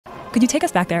Could you take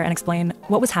us back there and explain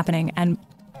what was happening and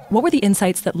what were the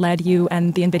insights that led you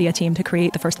and the Nvidia team to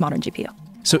create the first modern GPU?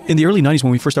 So in the early 90s,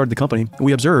 when we first started the company,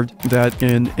 we observed that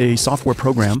in a software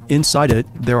program, inside it,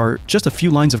 there are just a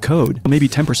few lines of code. Maybe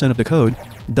 10% of the code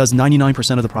does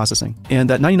 99% of the processing. And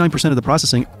that 99% of the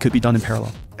processing could be done in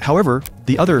parallel. However,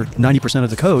 the other 90% of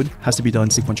the code has to be done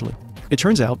sequentially. It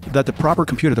turns out that the proper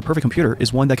computer, the perfect computer,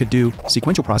 is one that could do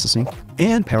sequential processing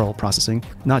and parallel processing,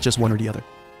 not just one or the other.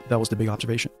 That was the big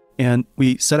observation. And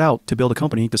we set out to build a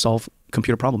company to solve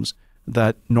computer problems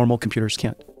that normal computers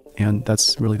can't. And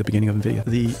that's really the beginning of Nvidia.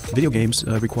 The video games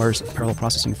requires parallel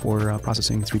processing for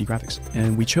processing 3D graphics.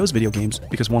 And we chose video games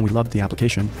because, one, we loved the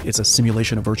application. It's a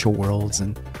simulation of virtual worlds,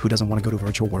 and who doesn't want to go to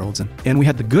virtual worlds? And we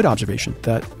had the good observation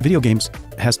that video games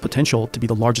has potential to be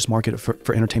the largest market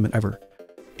for entertainment ever.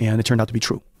 And it turned out to be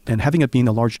true. And having it being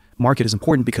a large market is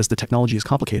important because the technology is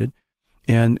complicated.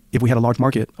 And if we had a large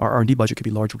market, our R&D budget could be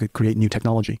large. We could create new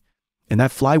technology. And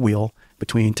that flywheel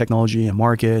between technology and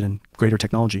market and greater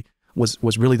technology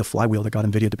was really the flywheel that got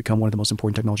Nvidia to become one of the most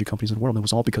important technology companies in the world. And it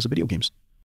was all because of video games.